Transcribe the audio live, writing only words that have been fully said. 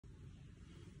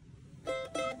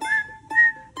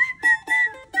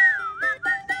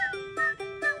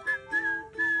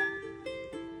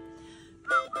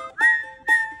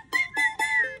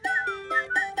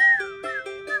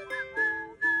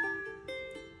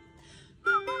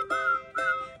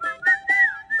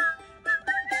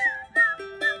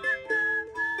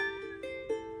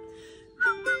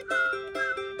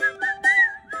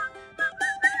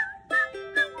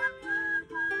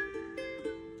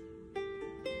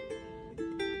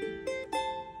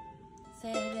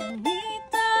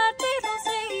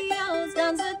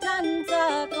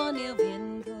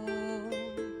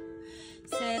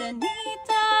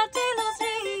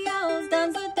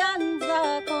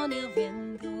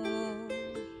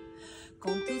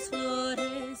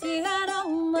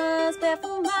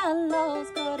los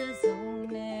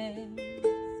corazones.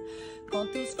 Con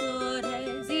tus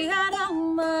flores y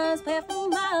aromas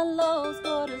perfuma los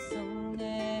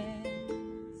corazones.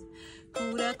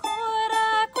 Cura,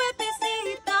 cura,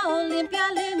 cuerpecito,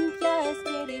 limpia, limpia,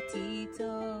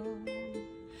 espiritito.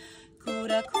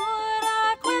 Cura, cura,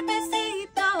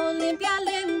 cuerpecito, limpia,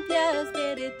 limpia,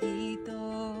 espiritito.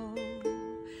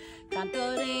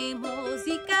 Cantaremos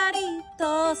y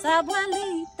caritos,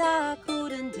 abuelita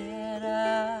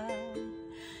curandera.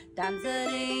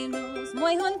 Danzaremos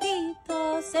muy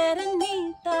juntitos,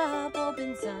 Serenita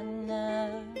Bobinsana.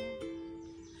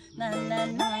 Na na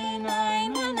na na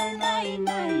na na na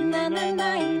na na na na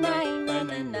na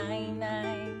na na na.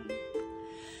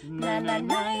 Na na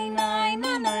na na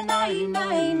na na na na na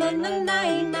na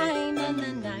na na na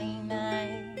na na.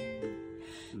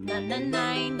 Na na na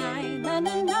na na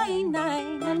na na na na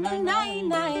na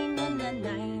na na na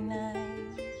na na.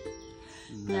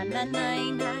 Na na na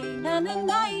na na na na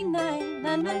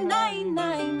na na na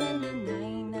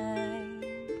na.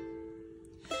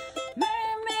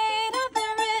 Mermaid of the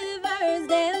rivers,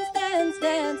 dance, dance,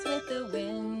 dance with the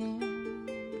wind.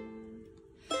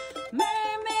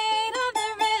 Mermaid of the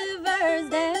rivers,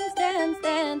 dance, dance,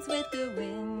 dance with the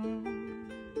wind.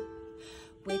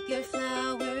 With your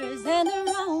flowers and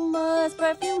aromas,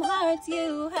 perfume hearts,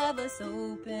 you have us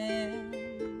open.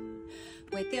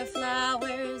 With your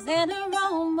flowers and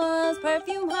aromas,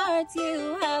 perfume hearts,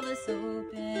 you have us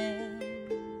open.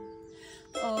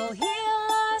 Oh, heal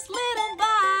us, little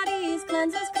bodies,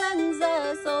 cleanse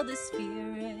us, oh, the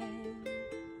Spirit.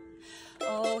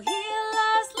 Oh, heal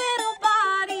us, little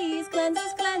bodies,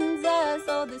 cleanse us,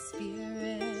 oh, the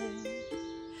Spirit.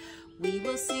 We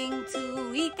will sing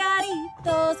to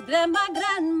Icaritos,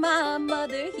 grandma,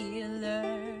 mother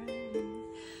healer.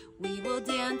 We will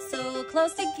dance so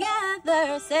close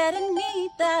together,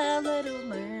 Serenita, little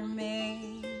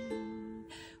mermaid.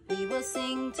 We will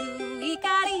sing to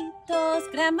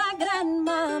Icaritos,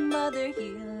 grandma, mother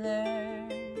healer.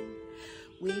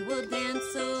 We will dance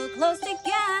so close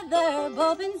together,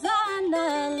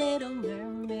 Bobinsana, little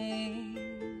mermaid.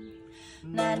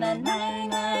 Na na na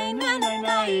na na na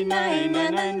na na na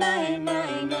na na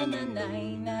na na na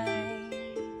na.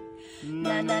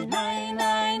 Na na na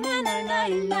na na na na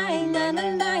na na na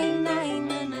na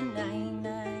na na na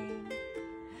na.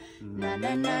 Na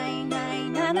na na na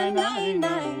na na na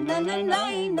na na na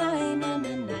na na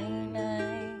na na na.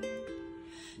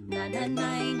 Na na na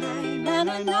na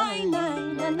na na na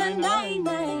na na na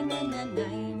na.